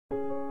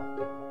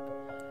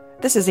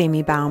This is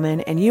Amy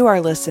Bauman, and you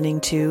are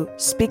listening to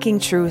Speaking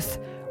Truth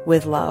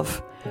with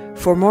Love.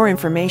 For more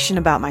information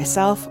about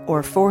myself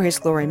or For His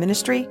Glory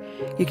Ministry,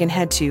 you can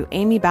head to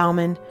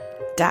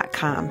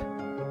amybauman.com.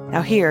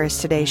 Now here is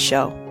today's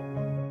show.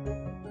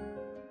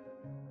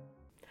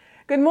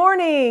 Good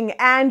morning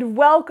and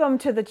welcome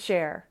to the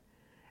chair.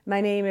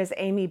 My name is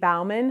Amy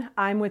Bauman.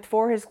 I'm with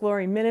For His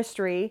Glory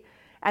Ministry,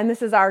 and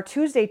this is our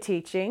Tuesday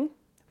teaching.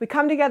 We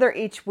come together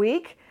each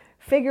week,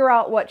 figure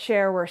out what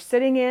chair we're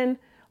sitting in,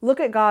 look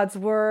at God's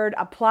Word,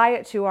 apply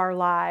it to our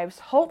lives,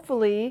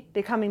 hopefully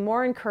becoming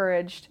more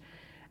encouraged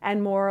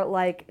and more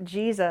like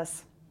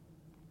Jesus.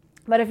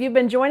 But if you've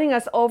been joining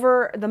us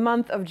over the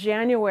month of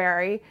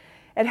January,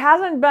 it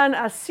hasn't been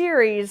a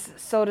series,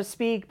 so to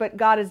speak, but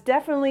God has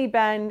definitely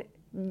been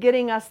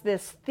getting us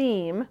this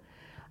theme,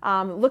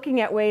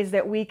 looking at ways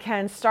that we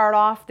can start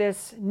off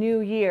this new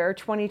year,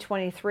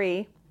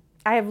 2023.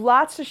 I have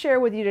lots to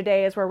share with you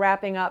today as we're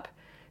wrapping up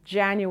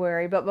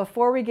January, but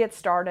before we get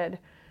started,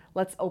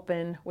 let's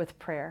open with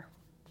prayer.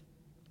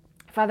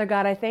 Father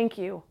God, I thank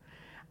you.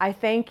 I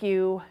thank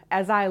you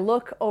as I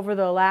look over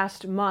the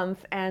last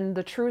month and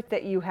the truth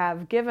that you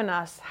have given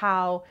us,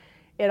 how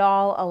it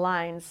all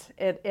aligns.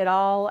 It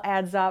all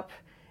adds up.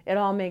 It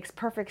all makes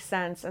perfect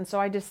sense. And so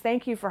I just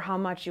thank you for how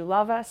much you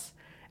love us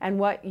and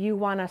what you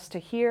want us to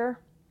hear.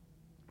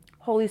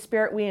 Holy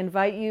Spirit, we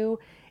invite you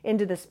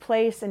into this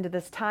place, into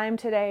this time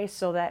today,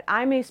 so that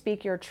I may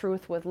speak your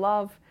truth with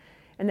love.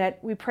 And that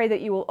we pray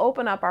that you will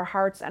open up our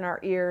hearts and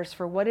our ears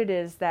for what it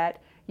is that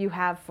you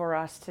have for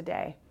us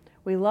today.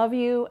 We love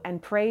you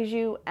and praise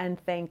you and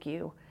thank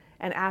you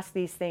and ask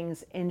these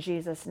things in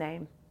Jesus'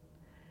 name.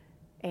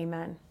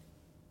 Amen.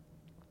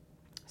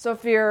 So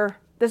if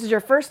this is your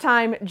first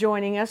time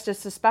joining us,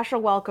 just a special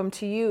welcome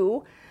to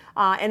you.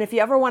 And if you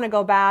ever want to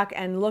go back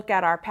and look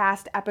at our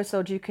past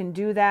episodes, you can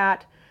do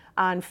that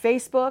on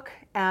Facebook.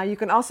 You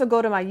can also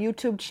go to my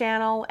YouTube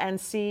channel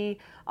and see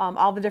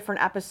all the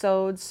different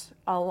episodes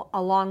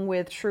along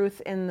with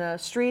Truth in the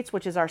Streets,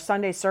 which is our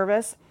Sunday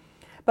service.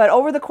 But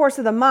over the course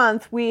of the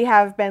month, we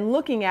have been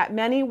looking at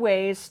many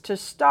ways to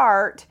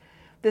start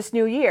this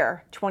new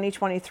year,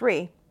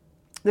 2023.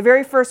 The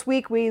very first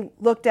week, we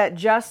looked at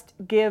just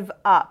give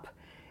up,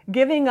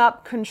 giving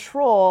up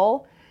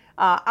control,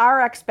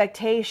 our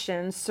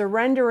expectations,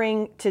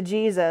 surrendering to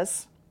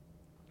Jesus.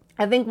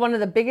 I think one of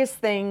the biggest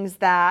things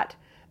that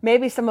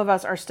maybe some of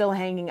us are still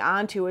hanging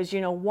on to is,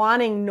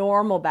 wanting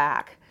normal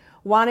back,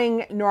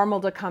 wanting normal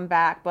to come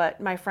back.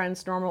 But my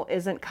friends, normal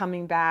isn't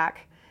coming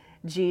back.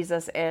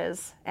 Jesus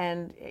is.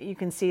 And you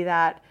can see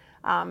that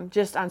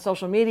just on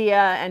social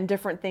media and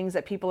different things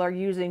that people are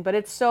using. But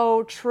it's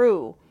so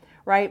true,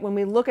 right? When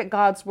we look at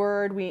God's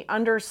Word, we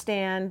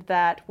understand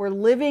that we're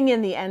living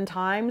in the end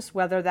times,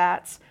 whether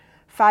that's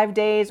 5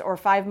 days or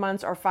 5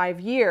 months or 5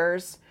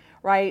 years,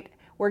 right?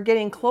 We're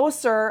getting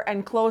closer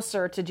and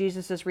closer to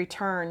Jesus'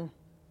 return.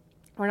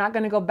 We're not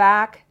going to go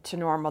back to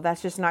normal.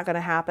 That's just not going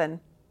to happen.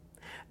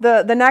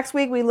 The next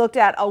week, we looked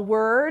at a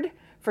word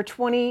for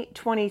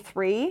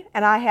 2023,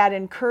 and I had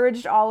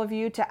encouraged all of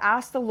you to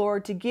ask the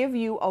Lord to give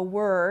you a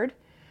word.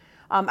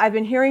 I've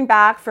been hearing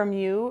back from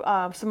you,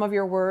 some of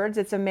your words.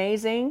 It's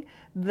amazing,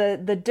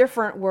 the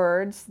different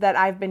words that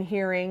I've been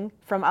hearing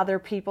from other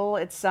people.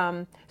 It's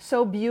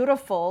so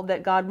beautiful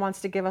that God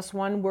wants to give us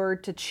one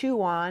word to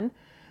chew on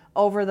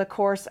over the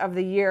course of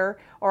the year,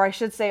 or I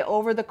should say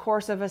over the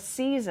course of a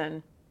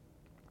season.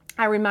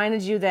 I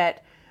reminded you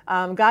that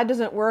God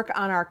doesn't work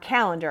on our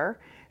calendar.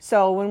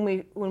 So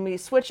when we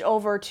switch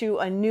over to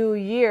a new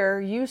year,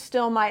 you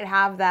still might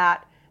have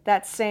that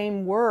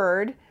same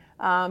word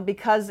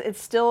because it's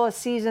still a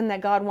season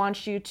that God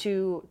wants you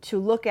to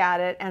look at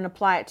it and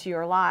apply it to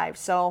your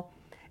lives. So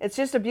it's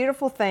just a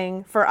beautiful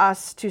thing for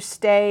us to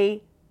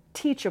stay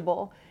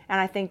teachable. And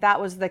I think that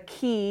was the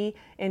key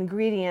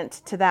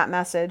ingredient to that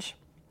message.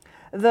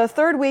 The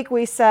third week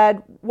we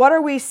said, what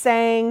are we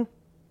saying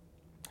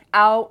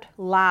out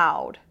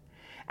loud?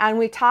 And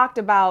we talked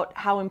about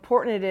how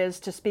important it is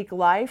to speak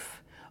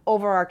life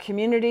over our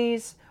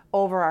communities,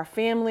 over our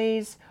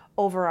families,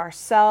 over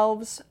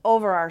ourselves,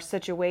 over our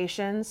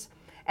situations,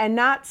 and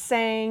not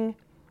saying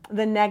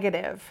the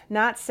negative,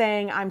 not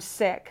saying I'm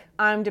sick,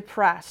 I'm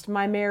depressed,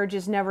 my marriage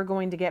is never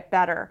going to get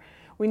better.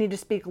 We need to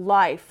speak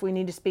life. We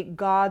need to speak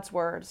God's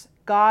words,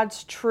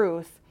 God's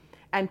truth,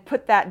 and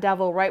put that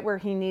devil right where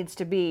he needs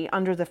to be,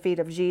 under the feet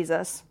of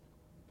Jesus.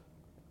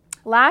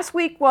 Last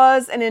week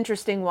was an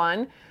interesting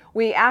one.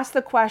 We asked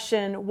the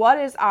question, what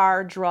is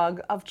our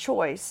drug of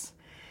choice?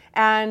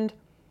 And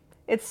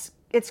it's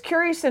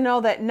curious to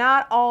know that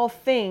not all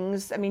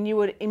things, you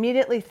would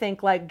immediately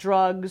think like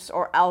drugs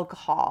or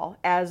alcohol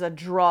as a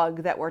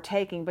drug that we're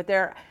taking, but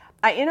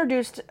I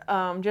introduced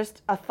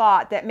just a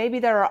thought that maybe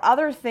there are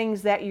other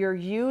things that you're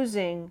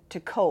using to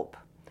cope.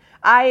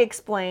 I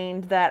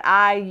explained that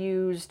I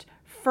used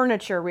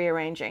furniture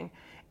rearranging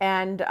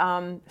and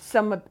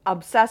some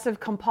obsessive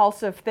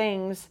compulsive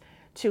things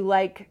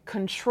to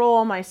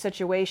control my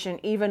situation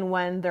even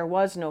when there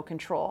was no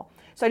control.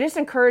 So I just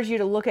encourage you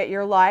to look at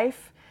your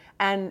life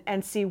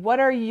and see what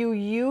are you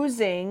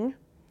using,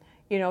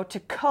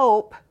 to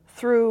cope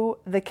through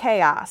the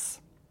chaos.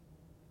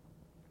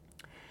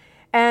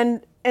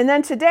 And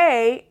then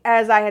today,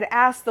 as I had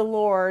asked the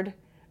Lord,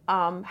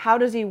 how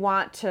does he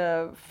want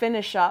to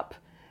finish up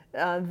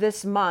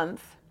this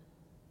month?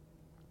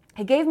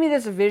 He gave me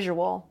this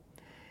visual,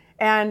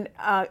 and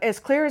as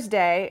clear as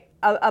day,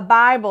 a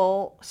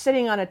Bible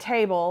sitting on a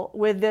table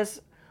with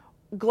this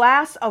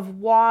glass of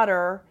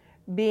water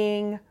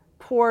being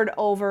poured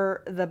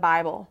over the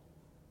Bible.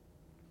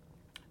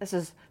 This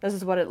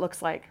is what it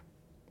looks like.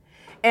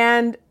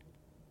 And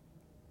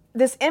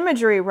this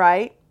imagery,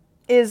 right,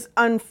 is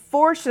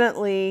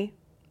unfortunately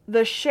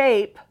the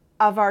shape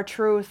of our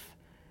truth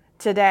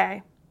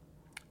today.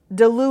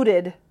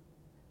 Diluted,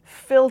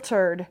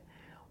 filtered,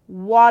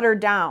 watered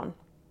down.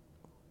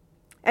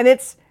 And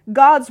it's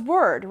God's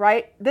word,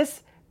 right?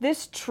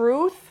 This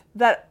truth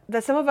that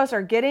some of us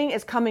are getting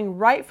is coming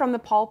right from the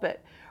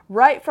pulpit,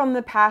 right from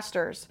the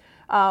pastors,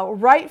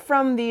 right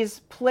from these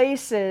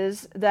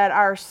places that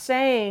are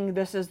saying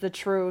this is the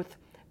truth,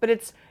 but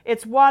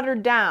it's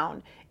watered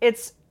down.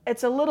 It's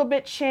a little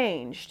bit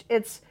changed.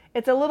 It's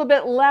a little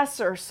bit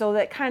lesser so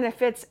that kind of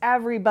fits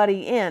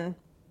everybody in.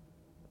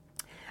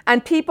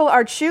 And people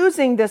are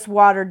choosing this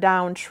watered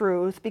down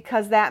truth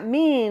because that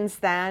means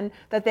then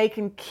that they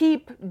can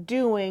keep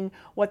doing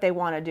what they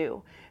want to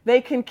do. They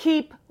can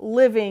keep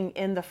living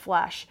in the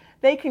flesh.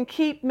 They can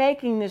keep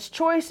making these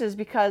choices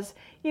because,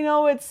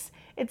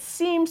 it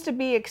seems to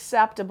be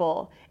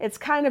acceptable. It's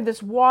kind of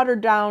this watered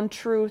down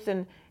truth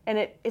and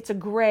it's a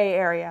gray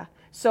area.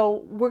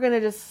 So we're going to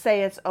just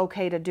say it's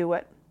okay to do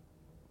it.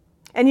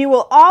 And you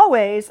will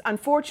always,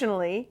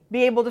 unfortunately,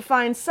 be able to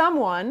find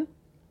someone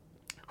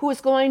who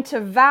is going to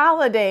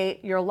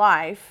validate your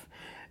life,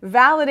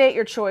 validate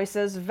your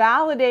choices,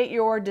 validate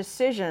your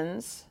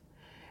decisions,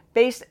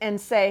 and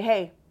say,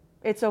 hey,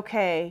 it's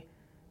okay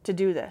to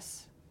do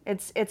this.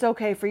 It's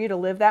okay for you to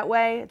live that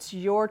way. It's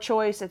your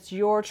choice. It's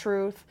your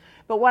truth.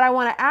 But what I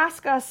want to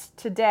ask us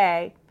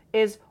today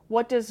is,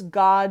 what does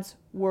God's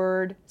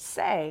word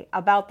say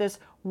about this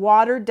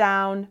watered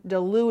down,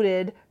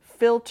 diluted,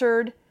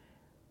 filtered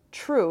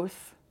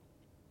truth?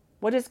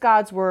 What does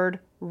God's word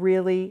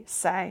really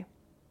say?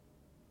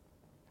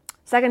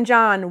 2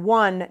 John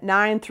 1,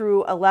 9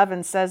 through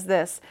 11 says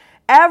this: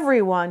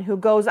 everyone who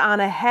goes on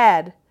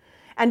ahead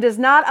and does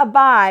not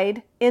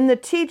abide in the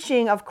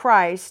teaching of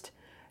Christ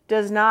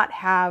does not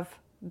have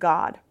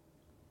God.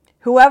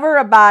 Whoever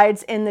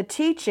abides in the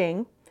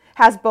teaching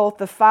has both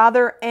the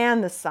Father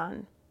and the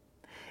Son.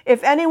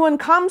 If anyone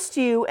comes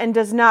to you and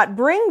does not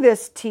bring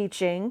this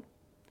teaching,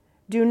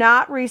 do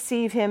not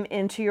receive him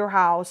into your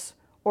house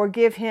or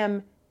give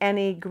him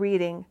any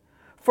greeting,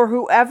 for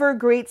whoever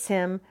greets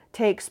him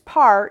takes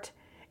part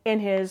in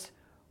his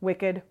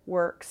wicked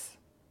works.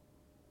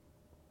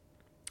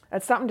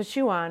 That's something to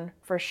chew on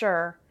for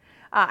sure.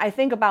 I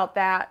think about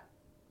that.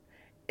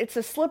 It's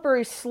a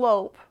slippery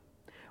slope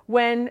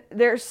when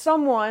there's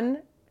someone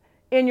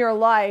in your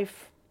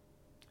life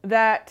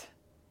that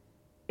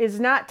is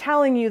not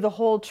telling you the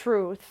whole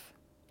truth,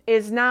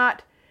 is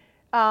not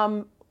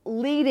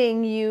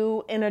leading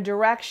you in a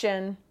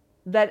direction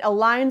that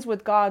aligns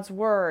with God's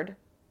word.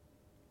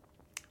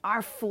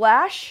 Our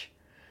flesh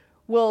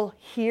will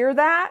hear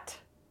that,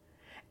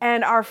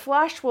 and our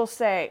flesh will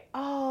say,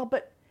 oh,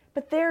 but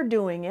they're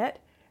doing it.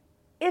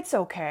 It's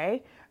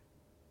okay.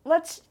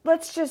 Let's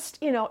just,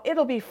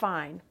 it'll be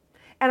fine.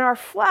 And our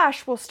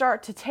flesh will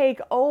start to take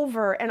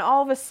over, and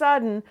all of a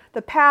sudden,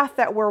 the path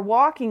that we're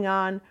walking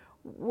on,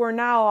 we're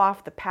now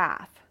off the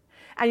path.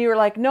 And you're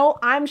like, no,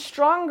 I'm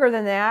stronger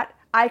than that.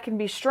 I can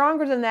be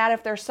stronger than that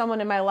if there's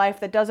someone in my life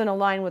that doesn't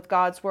align with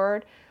God's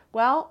word.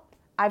 Well,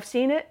 I've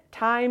seen it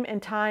time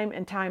and time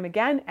and time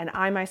again, and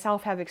I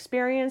myself have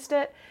experienced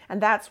it.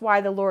 And that's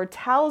why the Lord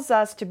tells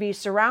us to be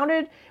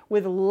surrounded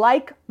with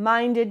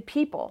like-minded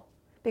people.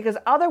 Because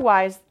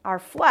otherwise, our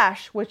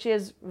flesh, which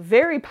is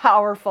very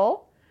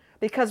powerful,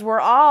 because we're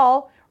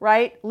all,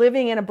 right,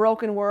 living in a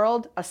broken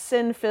world, a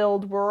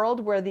sin-filled world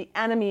where the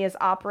enemy is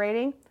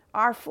operating,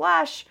 our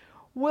flesh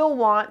will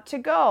want to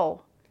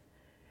go.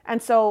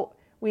 And so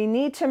we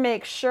need to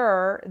make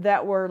sure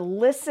that we're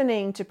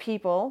listening to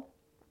people,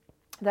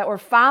 that we're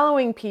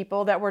following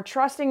people, that we're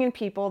trusting in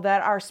people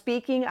that are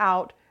speaking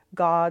out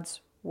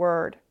God's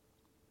word.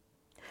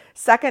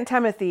 2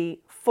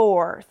 Timothy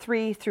 4,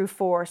 3 through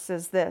 4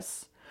 says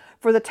this: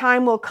 for the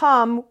time will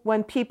come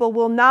when people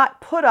will not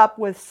put up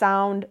with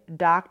sound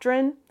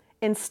doctrine.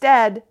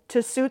 Instead,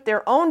 to suit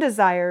their own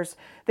desires,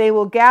 they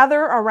will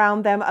gather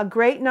around them a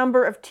great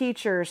number of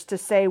teachers to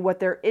say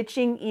what their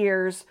itching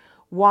ears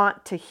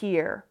want to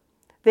hear.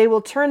 They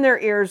will turn their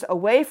ears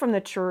away from the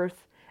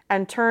truth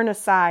and turn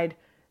aside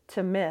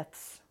to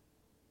myths.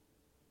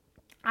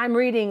 I'm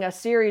reading a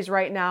series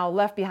right now,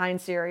 Left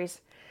Behind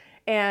series,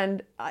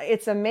 and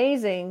it's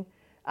amazing.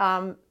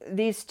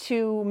 These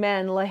two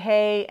men,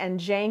 LaHaye and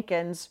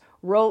Jenkins,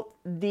 wrote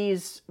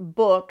these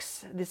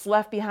books, this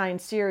Left Behind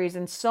series,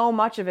 and so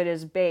much of it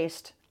is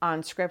based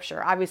on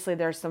scripture. Obviously,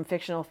 there's some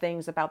fictional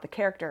things about the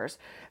characters,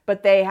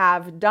 but they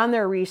have done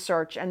their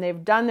research and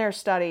they've done their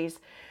studies,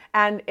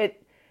 and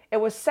it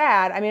was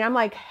sad. I mean, I'm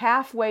like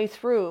halfway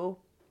through,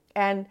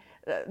 And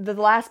the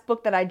last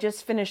book that I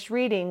just finished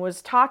reading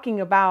was talking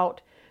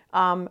about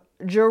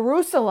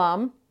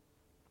Jerusalem,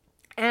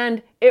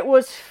 and it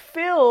was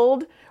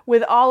filled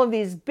with all of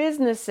these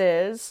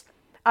businesses.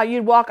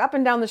 You'd walk up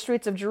and down the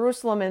streets of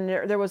Jerusalem, and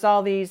there was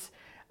all these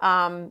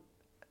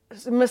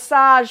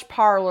massage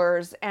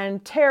parlors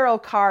and tarot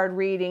card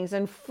readings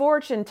and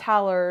fortune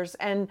tellers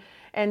and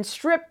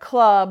strip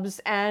clubs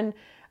and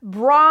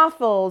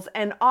brothels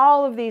and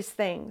all of these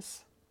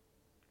things.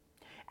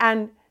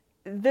 And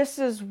this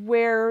is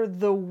where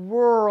the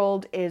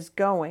world is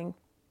going.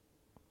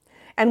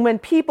 And when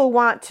people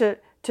want to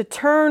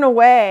turn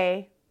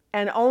away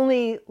and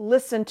only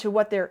listen to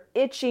what their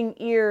itching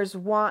ears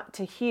want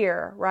to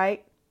hear,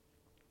 right?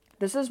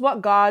 This is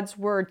what God's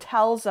word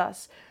tells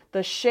us.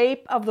 The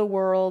shape of the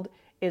world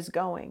is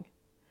going.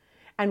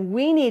 And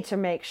we need to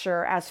make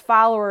sure, as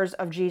followers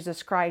of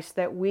Jesus Christ,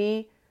 that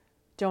we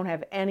don't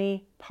have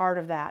any part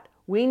of that.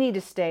 We need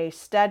to stay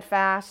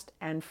steadfast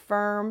and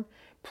firm,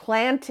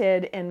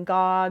 planted in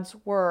God's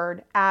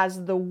word.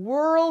 As the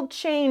world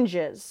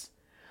changes,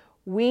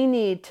 we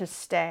need to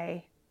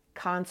stay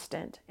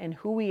constant in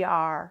who we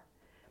are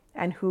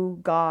and who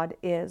God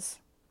is.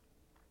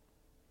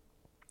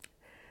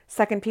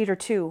 2 Peter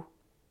 2.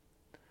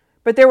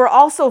 But there were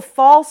also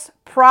false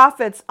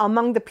prophets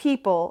among the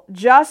people,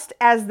 just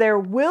as there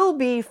will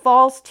be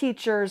false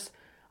teachers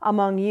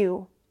among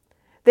you.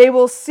 They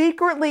will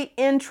secretly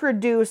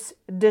introduce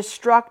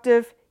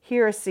destructive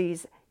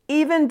heresies,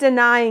 even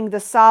denying the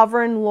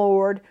sovereign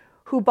Lord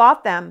who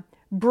bought them,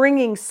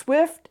 bringing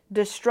swift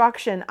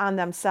destruction on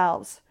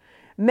themselves.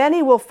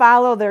 Many will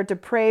follow their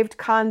depraved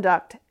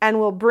conduct and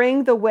will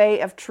bring the way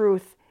of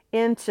truth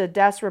into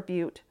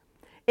disrepute.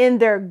 In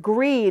their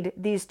greed,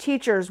 these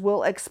teachers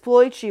will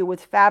exploit you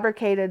with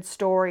fabricated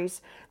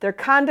stories. Their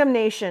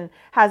condemnation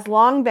has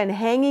long been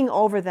hanging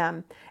over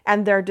them,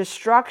 and their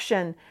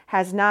destruction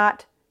has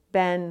not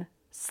been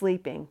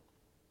sleeping.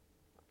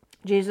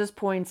 Jesus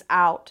points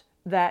out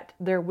that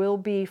there will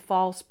be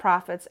false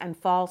prophets and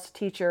false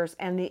teachers,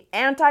 and the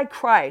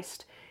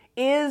Antichrist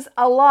is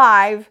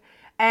alive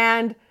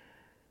and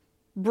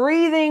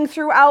breathing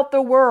throughout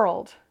the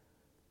world.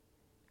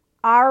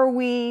 Are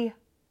we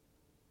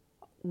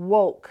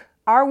woke?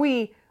 Are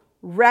we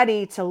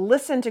ready to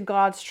listen to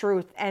God's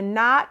truth and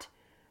not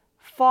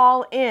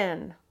fall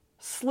in,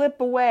 slip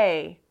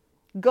away,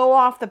 go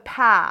off the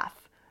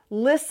path,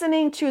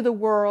 listening to the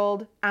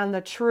world and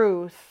the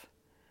truth?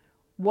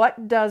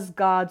 What does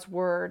God's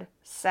word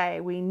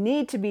say? We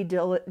need to be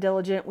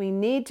diligent. We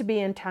need to be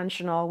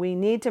intentional. We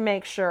need to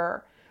make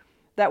sure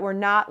that we're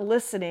not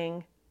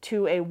listening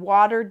to a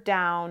watered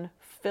down,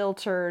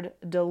 filtered,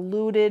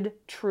 diluted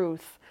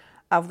truth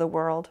of the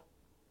world.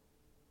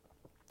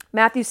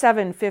 Matthew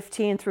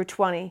 7:15 through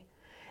 20.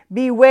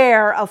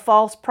 Beware of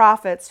false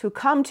prophets who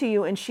come to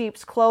you in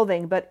sheep's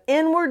clothing, but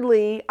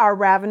inwardly are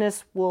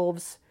ravenous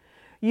wolves.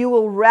 You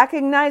will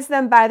recognize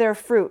them by their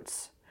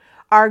fruits.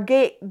 Are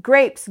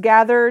grapes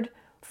gathered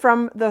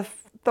from the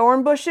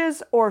thorn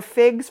bushes or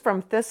figs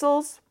from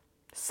thistles?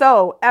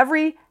 So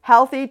every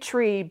healthy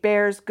tree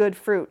bears good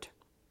fruit.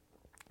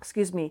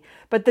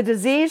 But the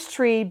diseased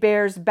tree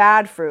bears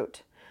bad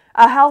fruit.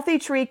 A healthy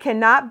tree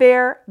cannot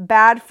bear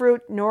bad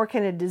fruit, nor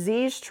can a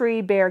diseased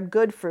tree bear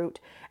good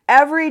fruit.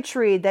 Every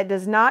tree that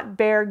does not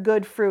bear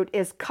good fruit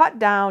is cut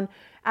down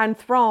and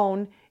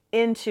thrown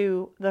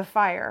into the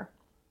fire.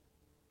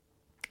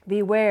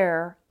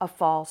 Beware of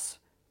false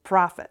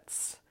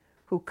prophets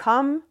who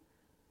come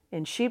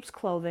in sheep's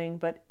clothing,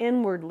 but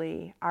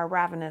inwardly are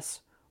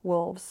ravenous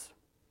wolves.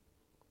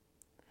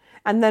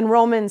 And then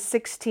Romans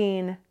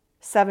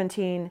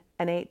 16:17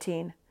 and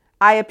 18.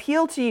 I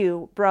appeal to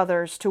you,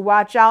 brothers, to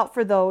watch out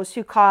for those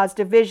who cause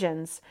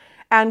divisions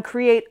and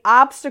create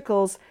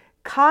obstacles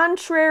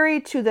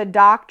contrary to the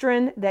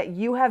doctrine that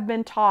you have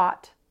been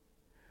taught.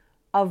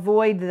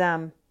 Avoid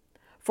them,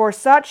 for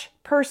such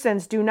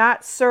persons do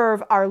not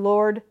serve our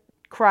Lord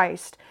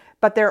Christ,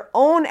 but their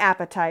own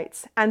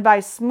appetites, and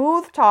by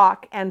smooth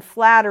talk and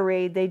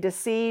flattery they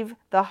deceive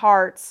the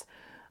hearts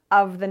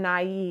of the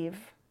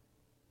naive.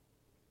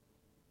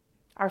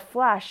 Our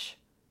flesh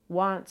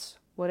wants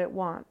what it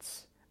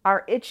wants.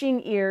 Our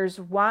itching ears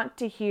want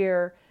to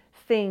hear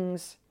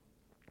things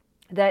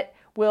that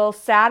will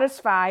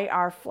satisfy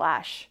our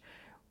flesh.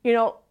 You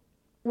know,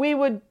 we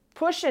would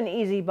push an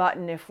easy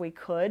button if we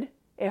could,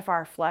 if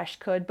our flesh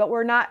could, but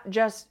we're not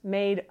just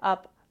made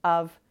up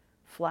of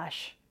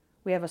flesh.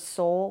 We have a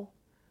soul,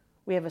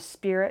 we have a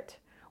spirit.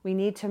 We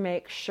need to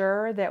make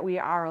sure that we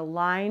are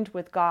aligned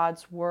with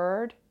God's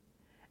word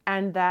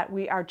and that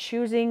we are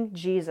choosing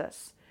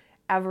Jesus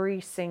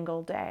every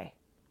single day.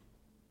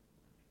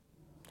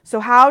 So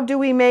how do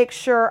we make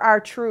sure our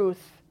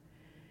truth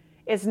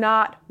is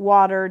not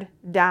watered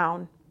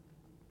down?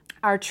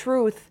 Our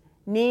truth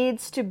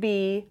needs to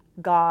be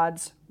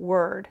God's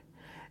word.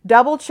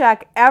 Double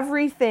check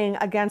everything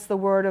against the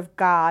word of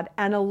God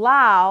and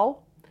allow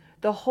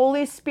the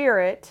Holy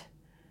Spirit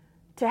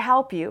to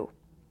help you.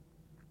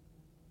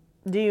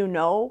 Do you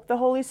know the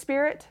Holy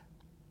Spirit?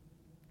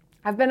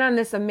 I've been on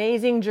this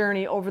amazing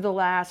journey over the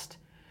last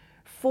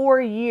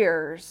 4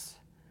 years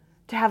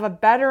to have a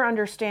better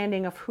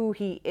understanding of who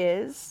he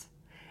is.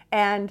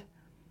 And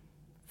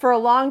for a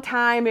long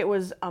time, it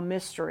was a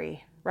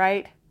mystery,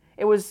 right?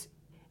 It was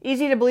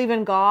easy to believe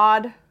in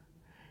God.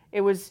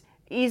 It was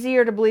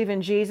easier to believe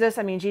in Jesus.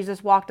 I mean,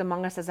 Jesus walked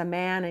among us as a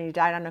man and he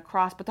died on a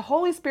cross, but the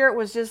Holy Spirit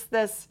was just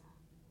this,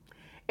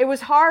 it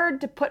was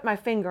hard to put my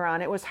finger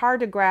on. It was hard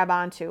to grab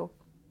onto.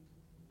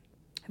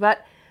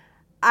 But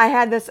I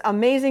had this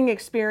amazing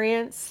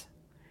experience,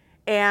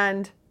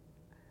 and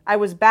I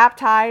was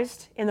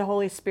baptized in the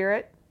Holy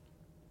Spirit,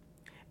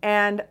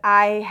 and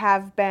I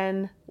have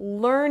been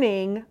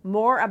learning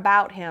more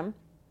about him.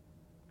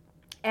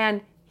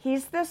 And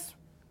he's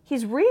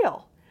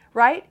real,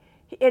 right?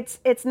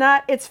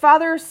 It's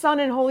Father, Son,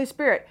 and Holy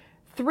Spirit.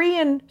 3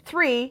 and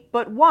 3,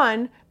 but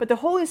 1, but the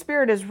Holy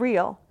Spirit is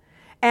real.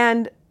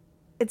 And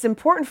it's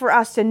important for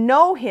us to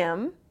know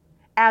him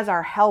as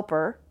our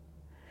helper.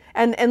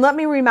 And let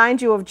me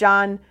remind you of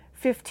John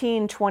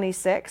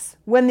 15:26.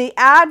 When the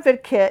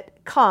advocate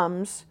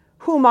comes,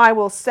 whom I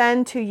will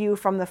send to you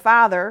from the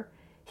Father,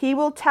 he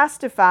will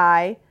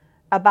testify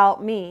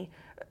about me.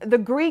 The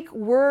Greek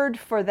word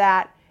for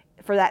that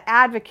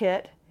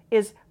advocate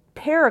is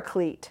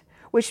paraclete,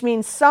 which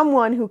means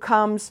someone who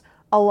comes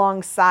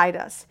alongside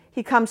us.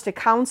 He comes to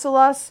counsel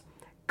us,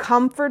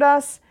 comfort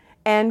us,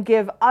 and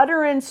give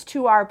utterance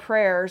to our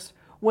prayers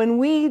when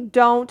we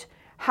don't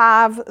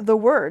have the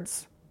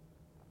words.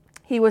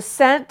 He was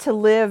sent to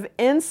live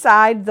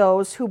inside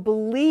those who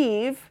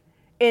believe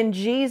in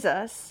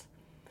Jesus,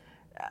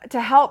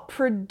 to help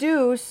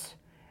produce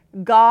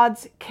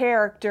God's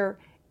character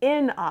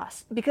in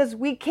us, because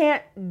we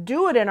can't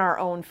do it in our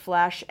own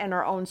flesh and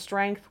our own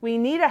strength. We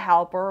need a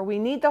helper. We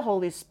need the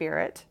Holy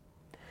Spirit.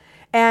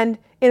 And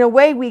in a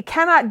way we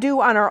cannot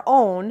do on our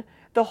own,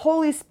 the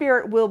Holy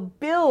Spirit will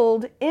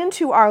build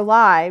into our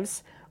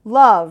lives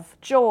love,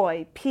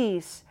 joy,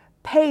 peace,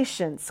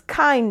 patience,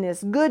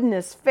 kindness,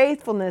 goodness,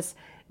 faithfulness,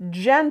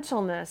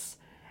 gentleness,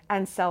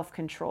 and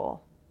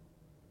self-control.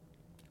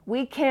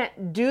 We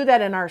can't do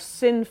that in our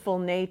sinful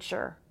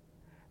nature,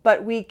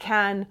 but we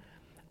can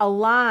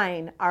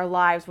align our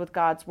lives with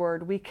God's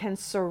word. We can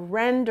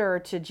surrender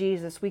to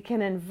Jesus. We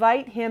can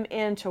invite him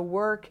in to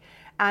work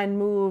and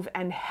move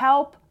and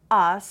help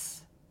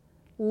us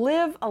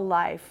live a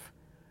life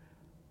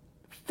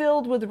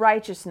filled with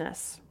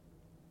righteousness.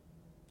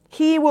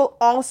 He will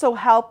also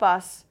help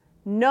us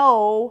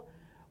know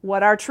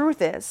what our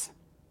truth is.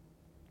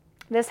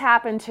 This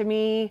happened to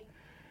me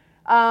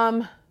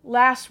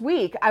last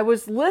week. I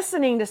was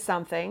listening to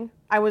something.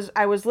 I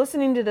was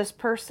listening to this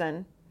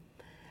person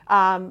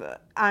at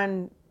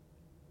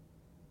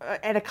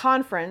a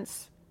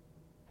conference,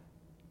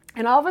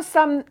 and all of a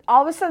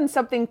sudden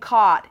something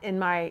caught in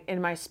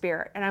my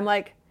spirit, and I'm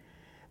like,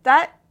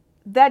 that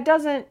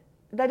doesn't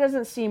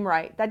seem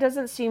right. That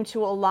doesn't seem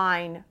to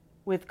align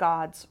with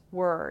God's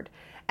word.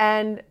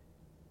 And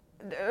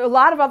a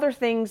lot of other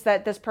things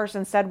that this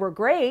person said were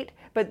great,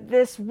 but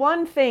this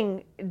one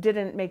thing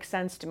didn't make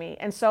sense to me.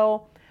 And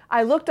so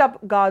I looked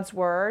up God's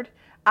word.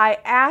 I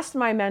asked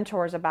my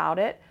mentors about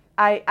it.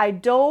 I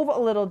dove a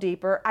little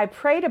deeper. I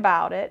prayed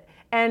about it.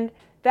 And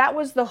that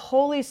was the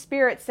Holy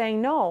Spirit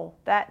saying, no,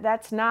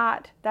 that's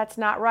not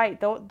right.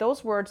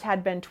 Those words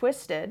had been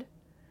twisted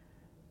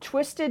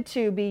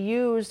to be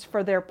used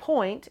for their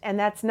point, and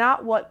that's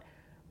not what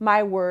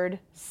my word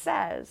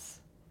says.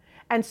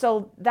 And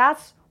so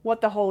that's what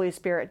the Holy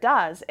Spirit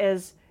does,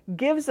 is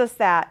gives us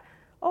that,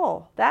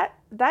 oh, that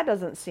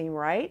doesn't seem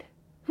right.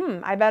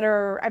 I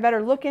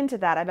better look into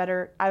that. I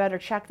better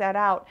check that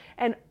out.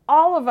 And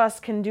all of us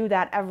can do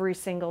that every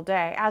single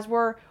day. As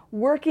we're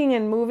working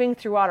and moving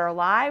throughout our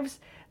lives,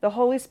 the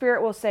Holy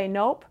Spirit will say,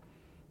 nope,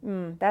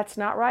 that's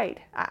not right.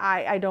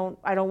 I don't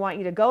want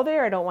you to go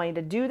there. I don't want you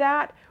to do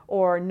that.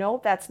 Or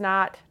nope, that's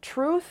not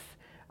truth.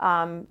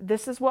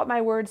 This is what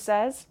my word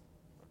says.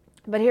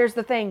 But here's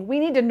the thing. We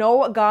need to know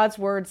what God's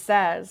word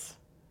says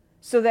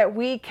so that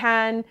we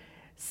can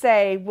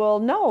say, well,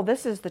 no,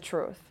 this is the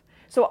truth.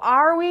 So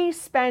are we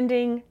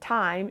spending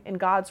time in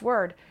God's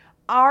word?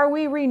 Are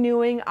we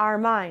renewing our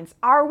minds?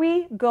 Are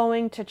we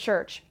going to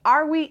church?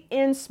 Are we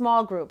in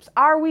small groups?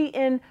 Are we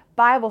in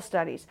Bible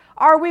studies?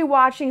 Are we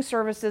watching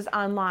services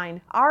online?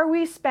 Are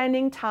we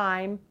spending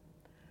time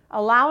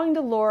allowing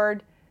the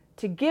Lord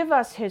to give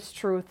us his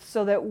truth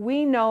so that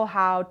we know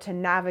how to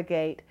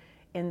navigate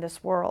in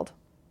this world?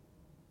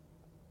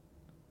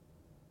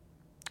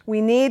 We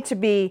need to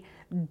be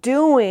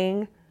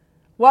doing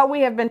what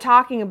we have been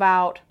talking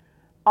about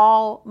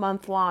all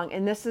month long.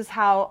 And this is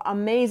how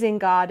amazing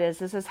God is.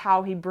 This is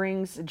how he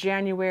brings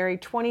January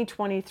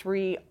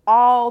 2023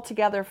 all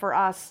together for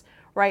us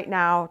right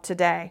now,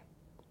 today.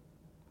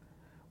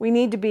 We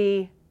need to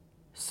be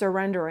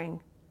surrendering.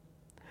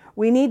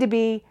 We need to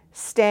be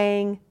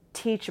staying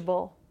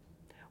teachable.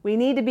 We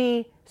need to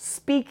be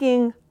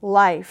speaking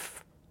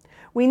life.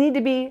 We need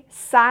to be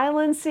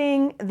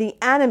silencing the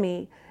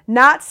enemy,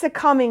 not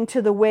succumbing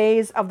to the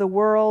ways of the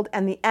world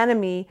and the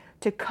enemy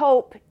to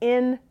cope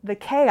in the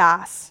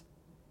chaos.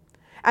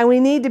 And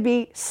we need to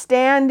be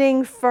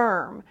standing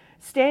firm,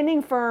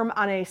 standing firm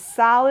on a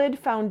solid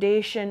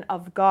foundation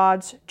of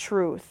God's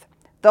truth,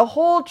 the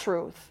whole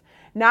truth,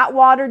 not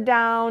watered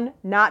down,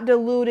 not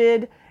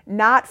diluted,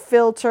 not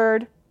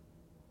filtered.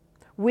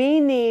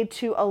 We need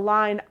to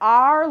align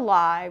our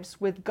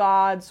lives with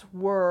God's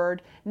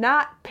word,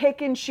 not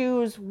pick and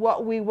choose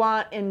what we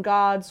want in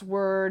God's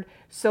word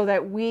so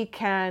that we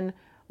can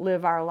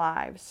live our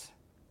lives.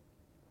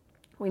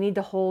 We need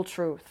the whole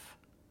truth,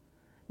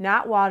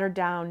 not watered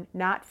down,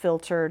 not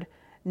filtered,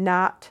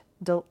 not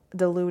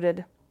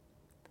diluted.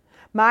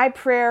 My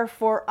prayer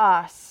for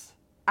us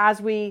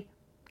as we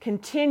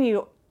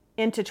continue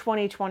into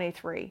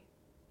 2023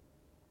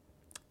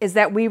 is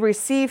that we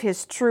receive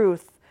His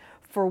truth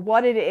for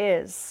what it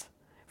is,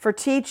 for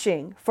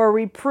teaching, for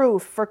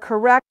reproof, for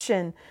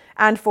correction,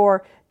 and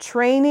for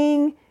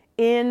training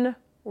in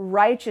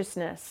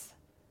righteousness.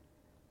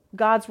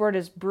 God's word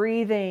is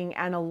breathing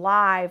and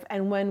alive,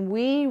 and when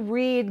we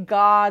read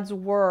God's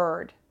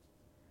word,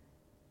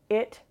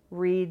 it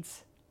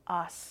reads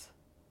us.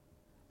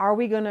 Are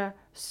we going to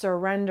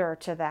surrender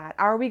to that?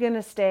 Are we going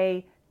to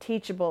stay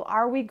teachable?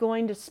 Are we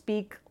going to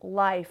speak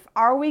life?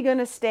 Are we going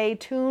to stay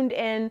tuned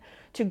in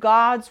to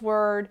God's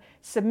word,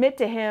 submit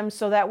to Him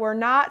so that we're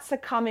not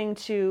succumbing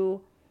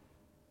to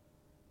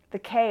the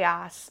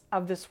chaos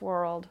of this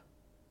world?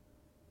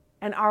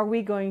 And are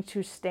we going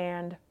to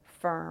stand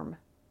firm?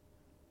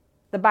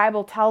 The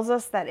Bible tells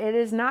us that it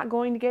is not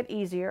going to get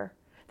easier,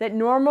 that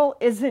normal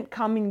isn't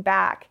coming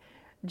back.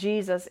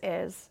 Jesus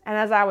is. And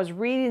as I was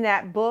reading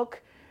that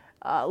book,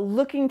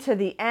 looking to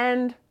the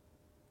end,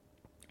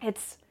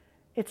 it's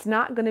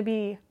not going to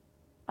be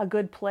a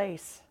good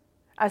place,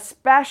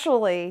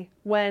 especially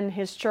when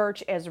His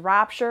church is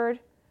raptured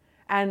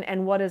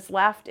and what is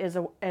left is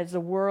a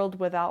world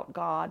without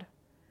God.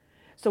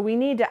 So we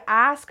need to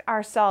ask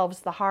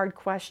ourselves the hard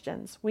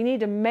questions. We need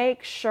to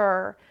make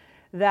sure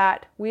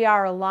that we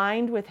are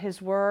aligned with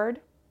His word.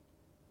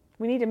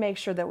 We need to make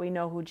sure that we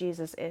know who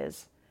Jesus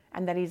is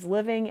and that He's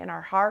living in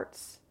our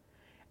hearts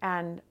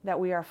and that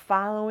we are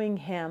following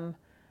Him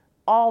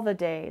all the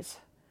days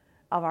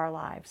of our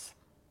lives.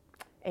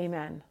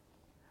 Amen.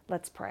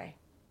 Let's pray.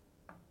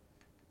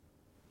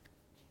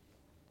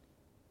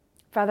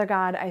 Father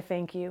God, I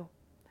thank You.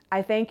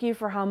 I thank You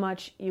for how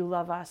much You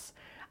love us.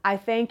 I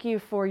thank You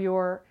for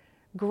Your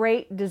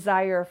great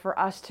desire for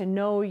us to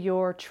know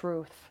Your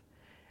truth.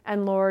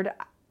 And Lord,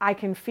 I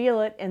can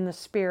feel it in the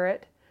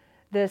Spirit,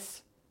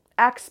 this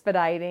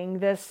expediting,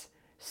 this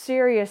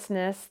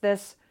seriousness,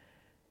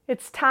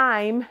 it's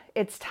time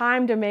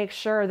to make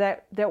sure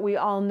that we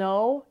all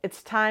know.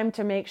 It's time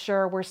to make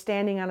sure we're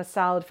standing on a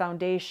solid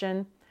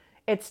foundation.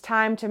 It's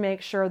time to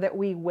make sure that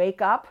we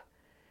wake up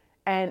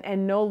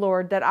and know,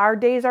 Lord, that our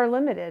days are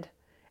limited.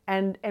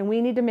 And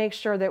we need to make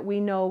sure that we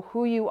know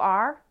who You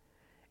are,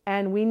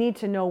 and we need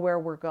to know where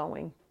we're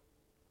going.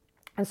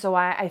 And so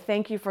I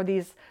thank You for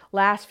these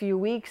last few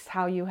weeks,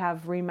 how You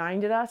have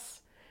reminded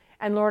us.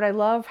 And Lord, I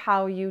love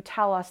how You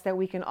tell us that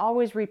we can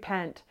always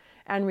repent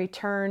and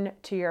return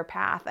to Your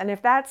path. And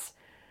if that's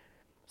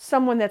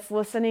someone that's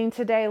listening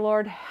today,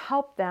 Lord,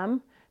 help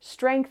them,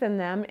 strengthen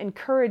them,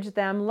 encourage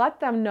them, let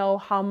them know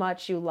how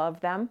much You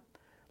love them.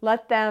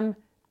 Let them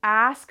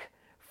ask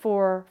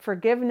for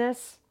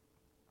forgiveness.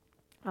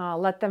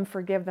 Let them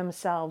forgive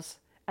themselves,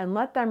 and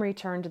let them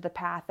return to the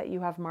path that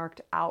You have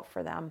marked out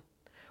for them.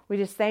 We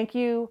just thank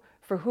You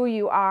for who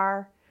You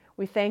are.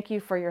 We thank You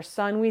for Your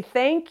Son. We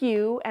thank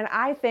You, and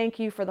I thank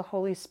You for the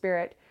Holy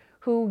Spirit,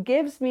 who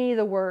gives me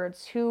the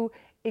words, who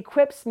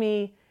equips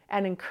me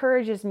and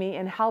encourages me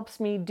and helps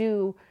me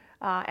do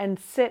and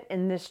sit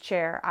in this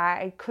chair.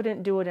 I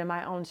couldn't do it in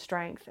my own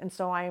strength. And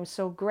so I am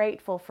so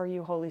grateful for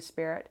You, Holy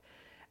Spirit,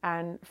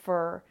 and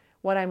for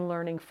what I'm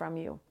learning from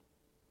You.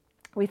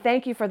 We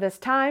thank You for this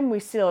time. We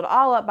seal it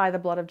all up by the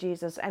blood of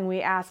Jesus, and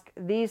we ask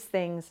these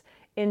things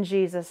in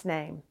Jesus'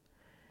 name.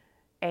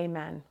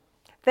 Amen.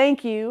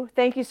 Thank you.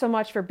 Thank you so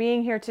much for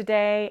being here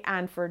today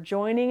and for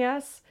joining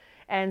us.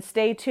 And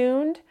stay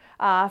tuned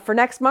for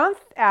next month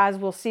as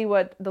we'll see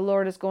what the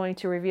Lord is going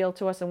to reveal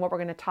to us and what we're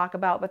going to talk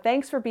about. But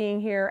thanks for being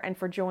here and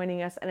for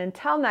joining us. And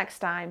until next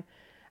time,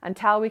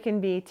 until we can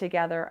be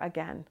together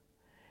again,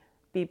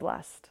 be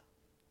blessed.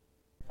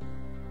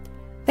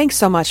 Thanks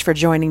so much for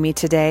joining me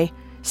today.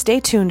 Stay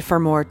tuned for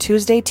more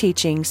Tuesday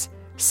teachings,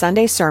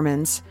 Sunday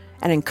sermons,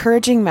 and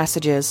encouraging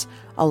messages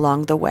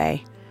along the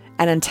way.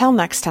 And until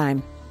next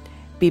time,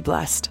 be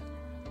blessed.